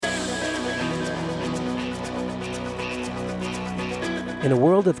In a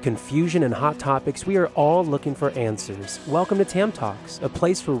world of confusion and hot topics, we are all looking for answers. Welcome to Tam Talks, a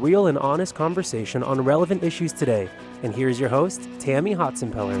place for real and honest conversation on relevant issues today. And here's your host, Tammy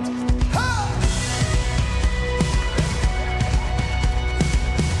Hotsenpiller.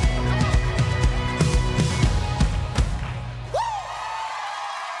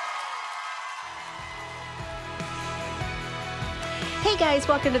 Hey guys,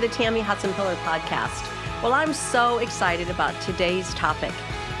 welcome to the Tammy Hotsenpiller podcast. Well, I'm so excited about today's topic.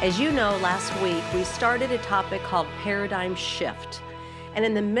 As you know, last week we started a topic called paradigm shift. And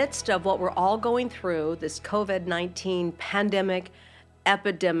in the midst of what we're all going through, this COVID-19 pandemic,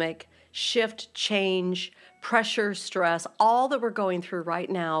 epidemic, shift, change, pressure, stress, all that we're going through right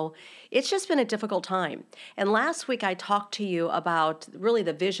now, it's just been a difficult time. And last week I talked to you about really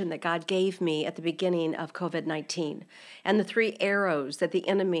the vision that God gave me at the beginning of COVID-19 and the three arrows that the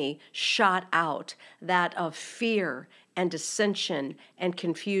enemy shot out, that of fear and dissension and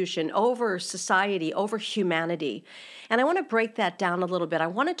confusion over society, over humanity. And I want to break that down a little bit. I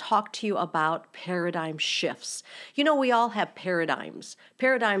want to talk to you about paradigm shifts. You know, we all have paradigms.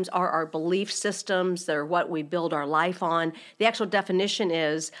 Paradigms are our belief systems. They're what we build our life on. The actual definition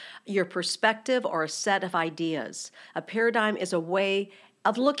is your perspective or a set of ideas. A paradigm is a way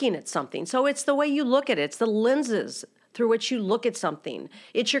of looking at something. So it's the way you look at it. It's the lenses through which you look at something.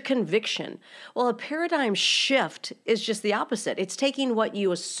 It's your conviction. Well, a paradigm shift is just the opposite. It's taking what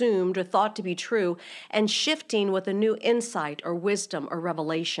you assumed or thought to be true and shifting with a new insight or wisdom or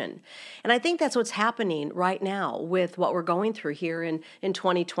revelation. And I think that's what's happening right now with what we're going through here in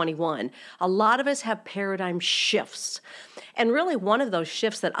 2021. A lot of us have paradigm shifts. And really one of those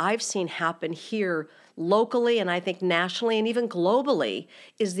shifts that I've seen happen here locally and I think nationally and even globally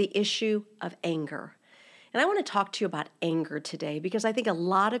is the issue of anger. And I want to talk to you about anger today because I think a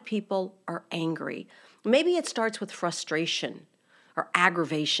lot of people are angry. Maybe it starts with frustration or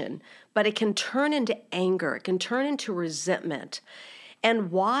aggravation, but it can turn into anger. It can turn into resentment.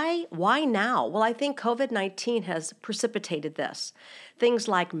 And why? Why now? Well, I think COVID-19 has precipitated this. Things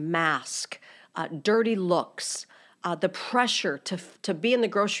like mask, dirty looks, the pressure to be in the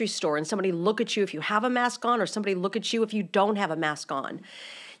grocery store and somebody look at you if you have a mask on or somebody look at you if you don't have a mask on.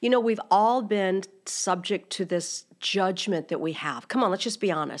 You know, we've all been subject to this judgment that we have. Come on, let's just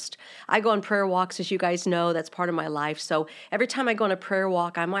be honest. I go on prayer walks, as you guys know, that's part of my life. So every time I go on a prayer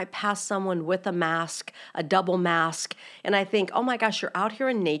walk, I might pass someone with a mask, a double mask, and I think, oh my gosh, you're out here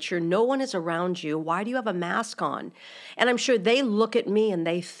in nature. No one is around you. Why do you have a mask on? And I'm sure they look at me and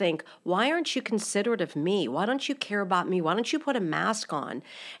they think, why aren't you considerate of me? Why don't you care about me? Why don't you put a mask on?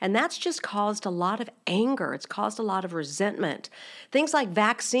 And that's just caused a lot of anger. It's caused a lot of resentment. Things like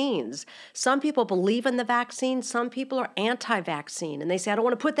vaccines. Some people believe in the vaccine. Some people are anti-vaccine and they say, I don't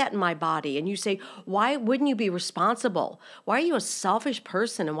want to put that in my body. And you say, why wouldn't you be responsible? Why are you a selfish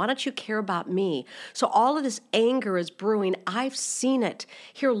person? And why don't you care about me? So all of this anger is brewing. I've seen it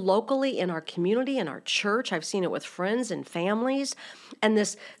here locally in our community, in our church. I've seen it with friends and families. And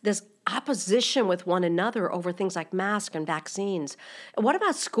this opposition with one another over things like masks and vaccines. And what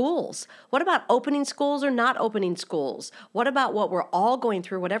about schools? What about opening schools or not opening schools? What about what we're all going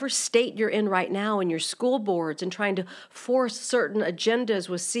through, whatever state you're in right now in your school boards and trying to force certain agendas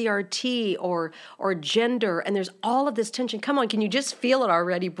with CRT or gender, and there's all of this tension. Come on, can you just feel it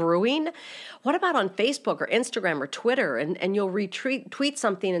already brewing? What about on Facebook or Instagram or Twitter, and you'll retweet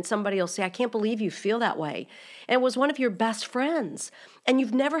something and somebody will say, I can't believe you feel that way. And it was one of your best friends. And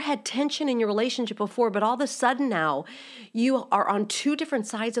you've never had tension in your relationship before, but all of a sudden now you are on two different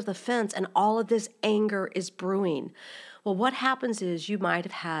sides of the fence and all of this anger is brewing. Well, what happens is you might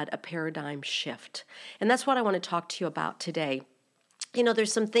have had a paradigm shift. And that's what I want to talk to you about today. You know,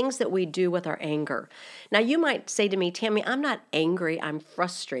 there's some things that we do with our anger. Now, you might say to me, Tammy, I'm not angry, I'm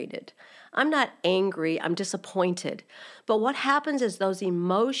frustrated. I'm not angry, I'm disappointed. But what happens is those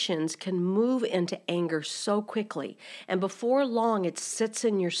emotions can move into anger so quickly. And before long, it sits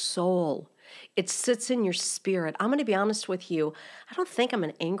in your soul. It sits in your spirit. I'm going to be honest with you. I don't think I'm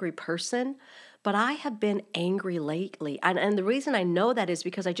an angry person, but I have been angry lately. And the reason I know that is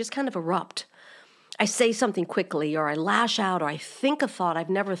because I just kind of erupt. I say something quickly, or I lash out, or I think a thought I've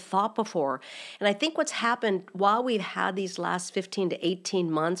never thought before. And I think what's happened while we've had these last 15 to 18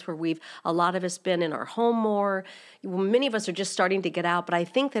 months where a lot of us been in our home more, many of us are just starting to get out, but I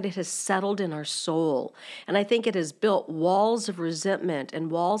think that it has settled in our soul. And I think it has built walls of resentment and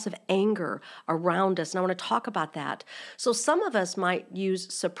walls of anger around us. And I want to talk about that. So some of us might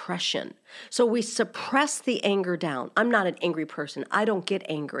use suppression. So we suppress the anger down. I'm not an angry person. I don't get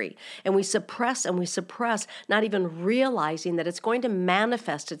angry. And we suppress and we suppress, not even realizing that it's going to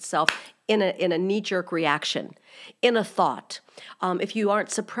manifest itself in a knee-jerk reaction, in a thought. If you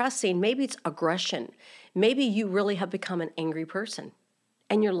aren't suppressing, maybe it's aggression. Maybe you really have become an angry person.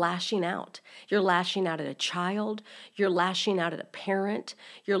 And you're lashing out. You're lashing out at a child. You're lashing out at a parent.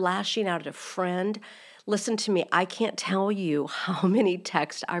 You're lashing out at a friend. Listen to me. I can't tell you how many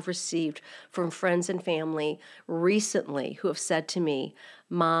texts I've received from friends and family recently who have said to me,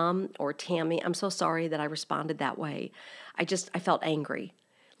 Mom or Tammy, I'm so sorry that I responded that way. I felt angry.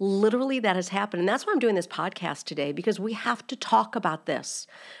 Literally, that has happened. And that's why I'm doing this podcast today, because we have to talk about this.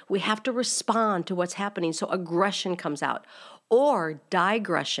 We have to respond to what's happening so aggression comes out. Or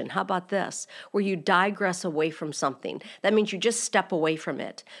digression. How about this? Where you digress away from something. That means you just step away from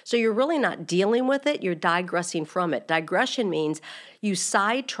it. So you're really not dealing with it, you're digressing from it. Digression means you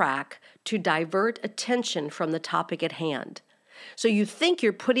sidetrack to divert attention from the topic at hand. So you think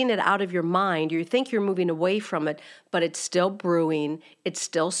you're putting it out of your mind, you think you're moving away from it, but it's still brewing, it's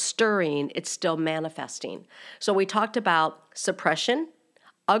still stirring, it's still manifesting. So we talked about suppression,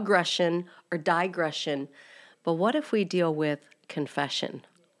 aggression, or digression. But what if we deal with confession?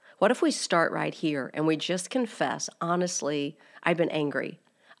 What if we start right here and we just confess, honestly, I've been angry.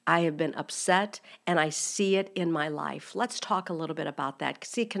 I have been upset, and I see it in my life. Let's talk a little bit about that.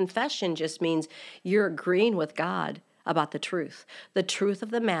 See, confession just means you're agreeing with God about the truth. The truth of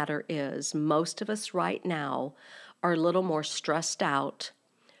the matter is most of us right now are a little more stressed out,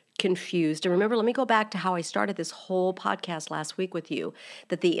 confused. And remember, let me go back to how I started this whole podcast last week with you,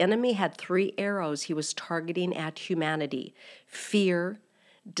 that the enemy had 3 arrows he was targeting at humanity: fear,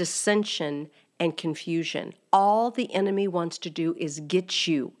 dissension, and confusion. All the enemy wants to do is get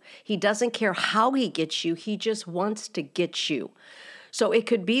you. He doesn't care how he gets you. He just wants to get you. So it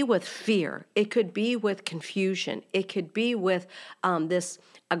could be with fear. It could be with confusion. It could be with this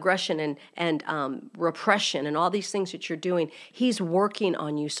aggression and repression and all these things that you're doing. He's working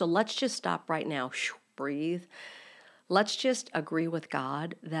on you. So let's just stop right now. Breathe. Let's just agree with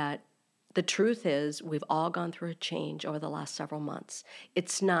God that the truth is we've all gone through a change over the last several months.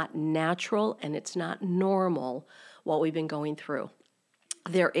 It's not natural and it's not normal what we've been going through.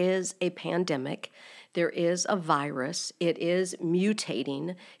 There is a pandemic. There is a virus. It is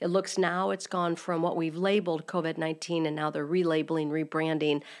mutating. It looks now it's gone from what we've labeled COVID-19, and now they're relabeling,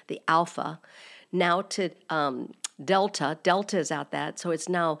 rebranding the Alpha, now to Delta. Delta is out that, so it's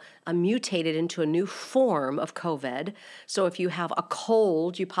now mutated into a new form of COVID. So if you have a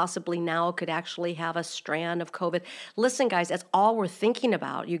cold, you possibly now could actually have a strand of COVID. Listen, guys, that's all we're thinking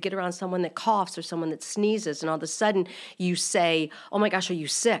about. You get around someone that coughs or someone that sneezes, and all of a sudden you say, oh my gosh, are you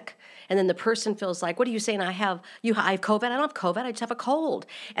sick? And then the person feels like, what are you saying? I have COVID? I don't have COVID. I just have a cold.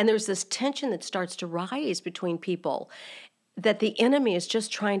 And there's this tension that starts to rise between people that the enemy is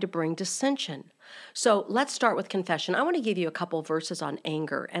just trying to bring dissension. So let's start with confession. I want to give you a couple verses on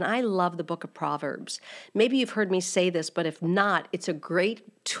anger, and I love the book of Proverbs. Maybe you've heard me say this, but if not, it's a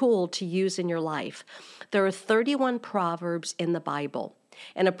great tool to use in your life. There are 31 Proverbs in the Bible.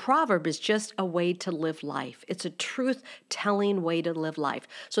 And a proverb is just a way to live life. It's a truth-telling way to live life.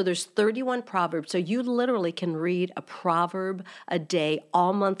 So there's 31 proverbs. So you literally can read a proverb a day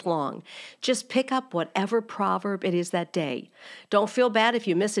all month long. Just pick up whatever proverb it is that day. Don't feel bad if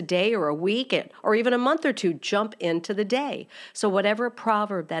you miss a day or a week or even a month or two. Jump into the day. So whatever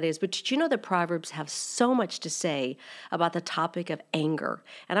proverb that is. But did you know that Proverbs have so much to say about the topic of anger?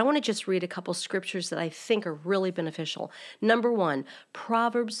 And I want to just read a couple scriptures that I think are really beneficial. Number 1,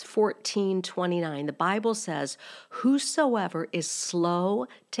 Proverbs 14:29, the Bible says, whosoever is slow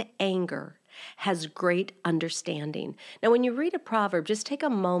to anger has great understanding. Now, when you read a proverb, just take a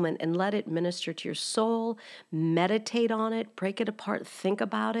moment and let it minister to your soul, meditate on it, break it apart, think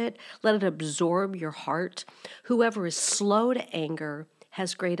about it, let it absorb your heart. Whoever is slow to anger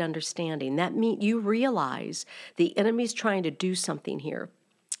has great understanding. That means you realize the enemy's trying to do something here.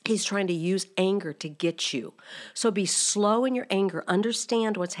 He's trying to use anger to get you. So be slow in your anger.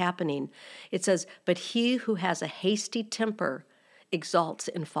 Understand what's happening. It says, but he who has a hasty temper exalts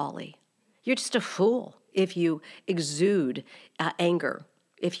in folly. You're just a fool if you exude anger,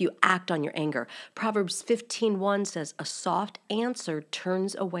 if you act on your anger. Proverbs 15:1 says, a soft answer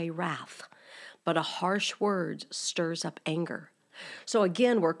turns away wrath, but a harsh word stirs up anger. So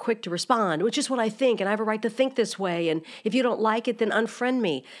again, we're quick to respond, which is what I think, and I have a right to think this way, and if you don't like it, then unfriend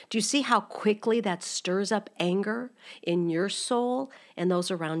me. Do you see how quickly that stirs up anger in your soul and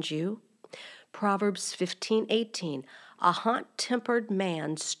those around you? Proverbs 15:18, a hot-tempered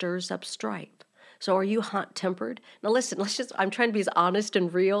man stirs up strife. So are you hot-tempered? Now listen, I'm trying to be as honest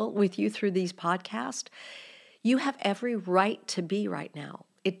and real with you through these podcasts. You have every right to be right now.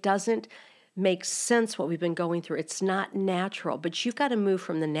 It doesn't makes sense what we've been going through. It's not natural, but you've got to move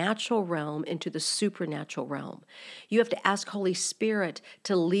from the natural realm into the supernatural realm. You have to ask Holy Spirit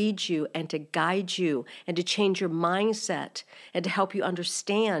to lead you and to guide you and to change your mindset and to help you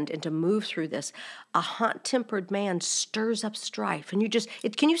understand and to move through this. A hot-tempered man stirs up strife, and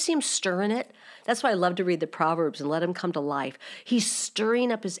can you see him stirring it? That's why I love to read the Proverbs and let him come to life. He's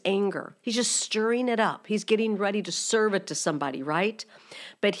stirring up his anger. He's just stirring it up. He's getting ready to serve it to somebody, right?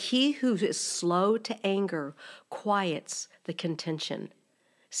 But he who is slow to anger quiets the contention.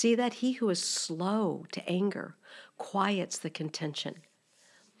 See that? He who is slow to anger quiets the contention.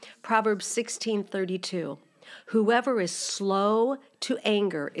 Proverbs 16:32. Whoever is slow to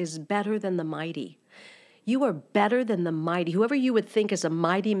anger is better than the mighty. You are better than the mighty. Whoever you would think is a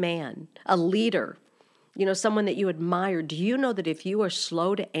mighty man, a leader, someone that you admire. Do you know that if you are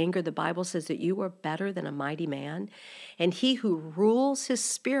slow to anger, the Bible says that you are better than a mighty man? And he who rules his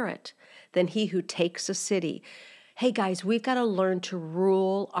spirit than he who takes a city. Hey guys, we've got to learn to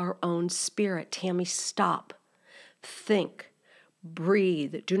rule our own spirit. Tammy, stop. Think.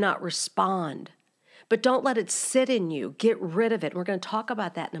 Breathe. Do not respond. But don't let it sit in you. Get rid of it. We're going to talk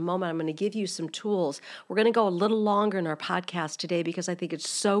about that in a moment. I'm going to give you some tools. We're going to go a little longer in our podcast today because I think it's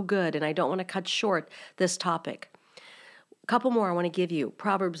so good and I don't want to cut short this topic. A couple more I want to give you.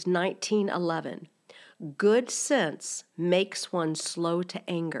 Proverbs 19:11. Good sense makes one slow to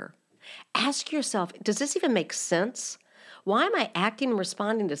anger. Ask yourself, does this even make sense? Why am I acting and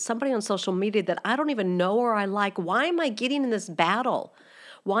responding to somebody on social media that I don't even know or I like? Why am I getting in this battle?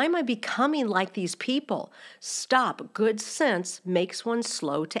 Why am I becoming like these people? Stop. Good sense makes one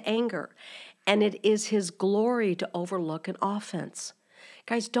slow to anger. And it is his glory to overlook an offense.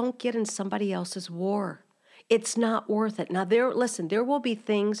 Guys, don't get in somebody else's war. It's not worth it. Now, there will be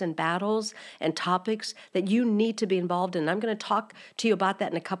things and battles and topics that you need to be involved in. I'm going to talk to you about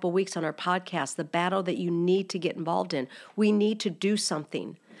that in a couple weeks on our podcast, the battle that you need to get involved in. We need to do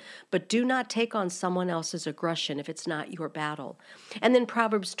something. But do not take on someone else's aggression if it's not your battle. And then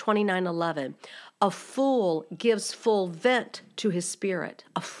Proverbs 29:11, a fool gives full vent to his spirit.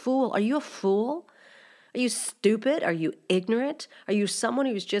 A fool. Are you a fool? Are you stupid? Are you ignorant? Are you someone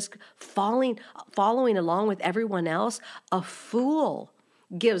who's just following along with everyone else? A fool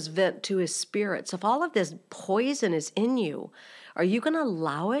gives vent to his spirit. So if all of this poison is in you, are you going to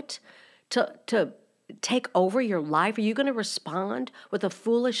allow it to take over your life? Are you going to respond with a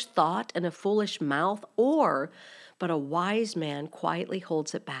foolish thought and a foolish mouth? But a wise man quietly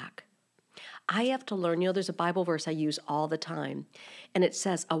holds it back. I have to learn, there's a Bible verse I use all the time, and it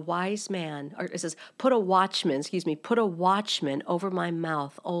says, put a watchman over my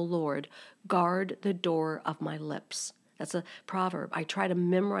mouth, O Lord, guard the door of my lips. That's a proverb. I try to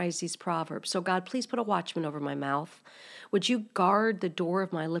memorize these proverbs. So God, please put a watchman over my mouth. Would you guard the door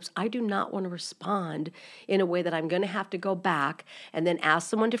of my lips? I do not want to respond in a way that I'm going to have to go back and then ask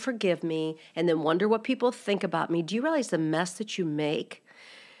someone to forgive me and then wonder what people think about me. Do you realize the mess that you make,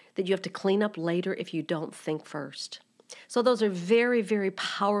 that you have to clean up later if you don't think first? So those are very, very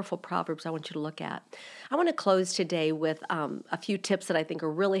powerful proverbs I want you to look at. I want to close today with a few tips that I think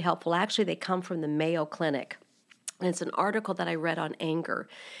are really helpful. Actually, they come from the Mayo Clinic. And it's an article that I read on anger.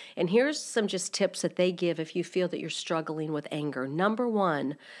 And here's some just tips that they give if you feel that you're struggling with anger. Number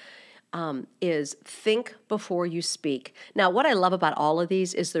one is think before you speak. Now, what I love about all of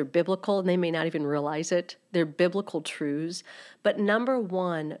these is they're biblical, and they may not even realize it. They're biblical truths. But number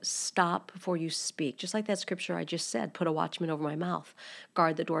one, stop before you speak. Just like that scripture I just said, put a watchman over my mouth,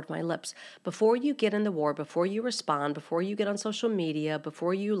 guard the door of my lips. Before you get in the war, before you respond, before you get on social media,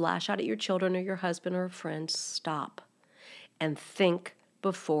 before you lash out at your children or your husband or a friend, stop and think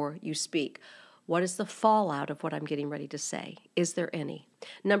before you speak. What is the fallout of what I'm getting ready to say? Is there any?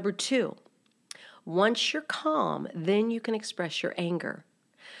 Number two, once you're calm, then you can express your anger.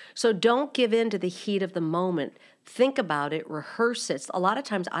 So don't give in to the heat of the moment. Think about it, rehearse it. A lot of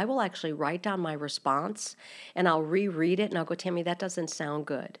times I will actually write down my response and I'll reread it and I'll go, Tammy, that doesn't sound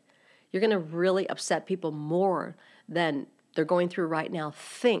good. You're going to really upset people more than they're going through right now.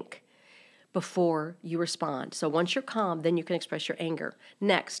 Think before you respond. So once you're calm, then you can express your anger.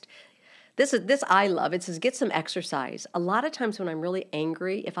 Next, This I love. It says get some exercise. A lot of times when I'm really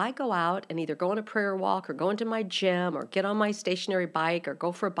angry, if I go out and either go on a prayer walk or go into my gym or get on my stationary bike or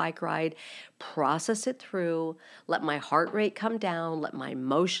go for a bike ride, process it through, let my heart rate come down, let my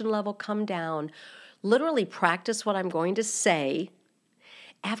emotion level come down, literally practice what I'm going to say.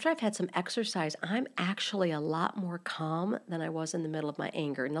 After I've had some exercise, I'm actually a lot more calm than I was in the middle of my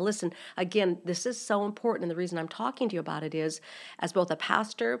anger. Now listen, again, this is so important, and the reason I'm talking to you about it is, as both a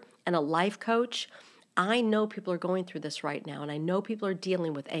pastor and a life coach, I know people are going through this right now, and I know people are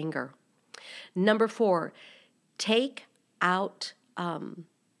dealing with anger. Number 4, take time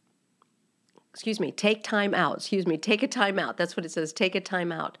out. Take a time out. That's what it says. Take a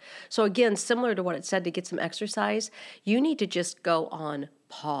time out. So again, similar to what it said to get some exercise, you need to just go on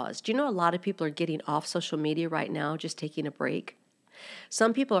pause. Do you know a lot of people are getting off social media right now, just taking a break?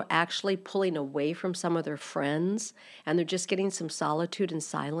 Some people are actually pulling away from some of their friends, and they're just getting some solitude and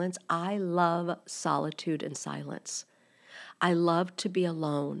silence. I love solitude and silence. I love to be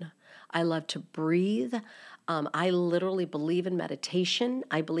alone. I love to breathe. I literally believe in meditation.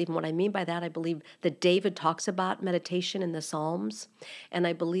 I believe in what I mean by that. I believe that David talks about meditation in the Psalms. And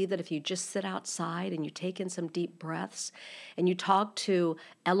I believe that if you just sit outside and you take in some deep breaths and you talk to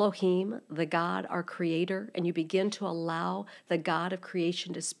Elohim, the God, our creator, and you begin to allow the God of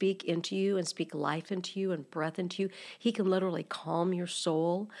creation to speak into you and speak life into you and breath into you, he can literally calm your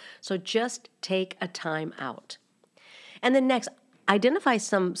soul. So just take a time out. And then next, identify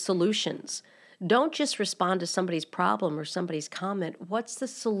some solutions. Don't just respond to somebody's problem or somebody's comment. What's the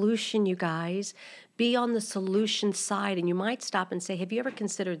solution, you guys? Be on the solution side. And you might stop and say, have you ever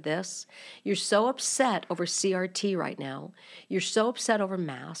considered this? You're so upset over CRT right now. You're so upset over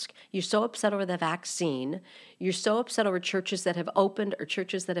masks. You're so upset over the vaccine. You're so upset over churches that have opened or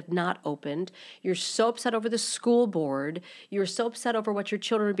churches that have not opened. You're so upset over the school board. You're so upset over what your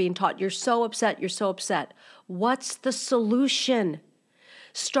children are being taught. You're so upset. You're so upset. What's the solution?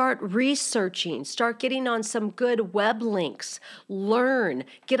 Start researching, start getting on some good web links, learn,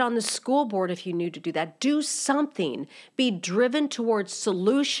 get on the school board if you need to do that. Do something. Be driven towards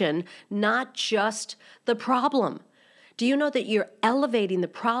solution, not just the problem. Do you know that you're elevating the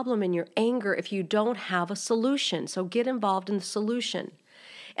problem in your anger if you don't have a solution? So get involved in the solution.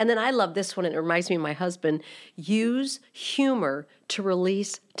 And then I love this one. It reminds me of my husband. Use humor to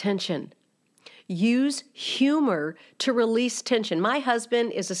release tension. Use humor to release tension. My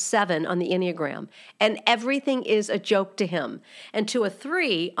husband is a 7 on the Enneagram, and everything is a joke to him. And to a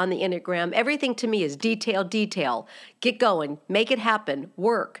 3 on the Enneagram, everything to me is detail. Get going, make it happen,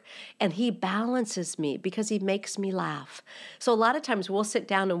 work. And he balances me because he makes me laugh. So a lot of times we'll sit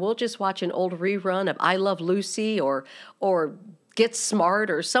down and we'll just watch an old rerun of I Love Lucy or Get Smart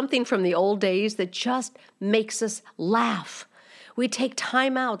or something from the old days that just makes us laugh. We take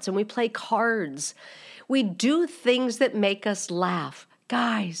timeouts and we play cards. We do things that make us laugh.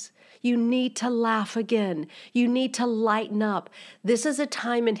 Guys, you need to laugh again. You need to lighten up. This is a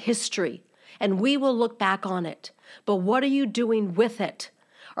time in history, and we will look back on it. But what are you doing with it?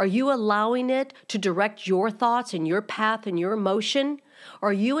 Are you allowing it to direct your thoughts and your path and your emotion? Or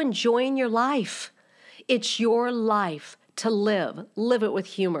are you enjoying your life? It's your life to live. Live it with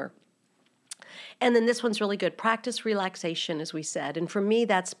humor. And then this one's really good. Practice relaxation, as we said. And for me,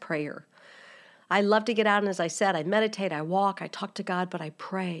 that's prayer. I love to get out, and as I said, I meditate, I walk, I talk to God, but I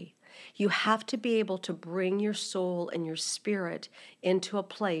pray. You have to be able to bring your soul and your spirit into a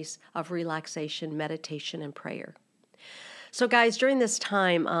place of relaxation, meditation, and prayer. So guys, during this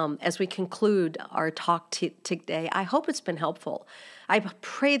time, as we conclude our talk today, I hope it's been helpful. I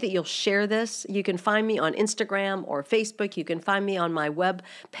pray that you'll share this. You can find me on Instagram or Facebook. You can find me on my web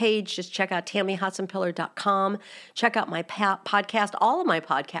page. Just check out TammyHotsenpiller.com. Check out my podcast, all of my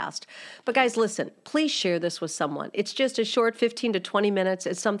podcasts. But guys, listen, please share this with someone. It's just a short 15 to 20 minutes.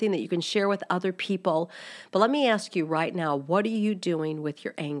 It's something that you can share with other people. But let me ask you right now, what are you doing with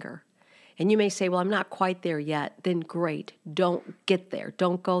your anger? And you may say, well, I'm not quite there yet. Then great. Don't get there.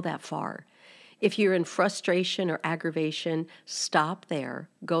 Don't go that far. If you're in frustration or aggravation, stop there.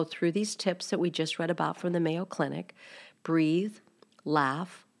 Go through these tips that we just read about from the Mayo Clinic. Breathe,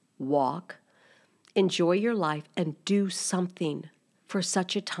 laugh, walk, enjoy your life, and do something for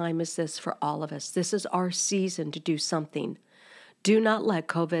such a time as this for all of us. This is our season to do something. Do not let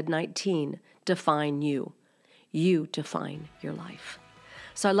COVID-19 define you. You define your life.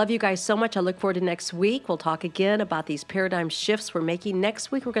 So I love you guys so much. I look forward to next week. We'll talk again about these paradigm shifts we're making. Next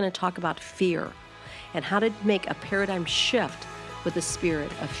week, we're going to talk about fear and how to make a paradigm shift with the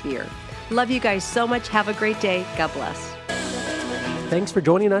spirit of fear. Love you guys so much. Have a great day. God bless. Thanks for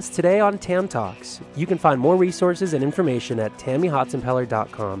joining us today on Tam Talks. You can find more resources and information at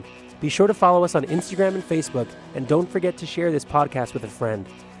TammyHotsenpiller.com. Be sure to follow us on Instagram and Facebook, and don't forget to share this podcast with a friend.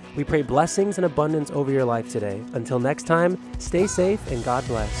 We pray blessings and abundance over your life today. Until next time, stay safe and God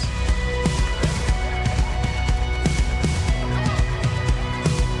bless.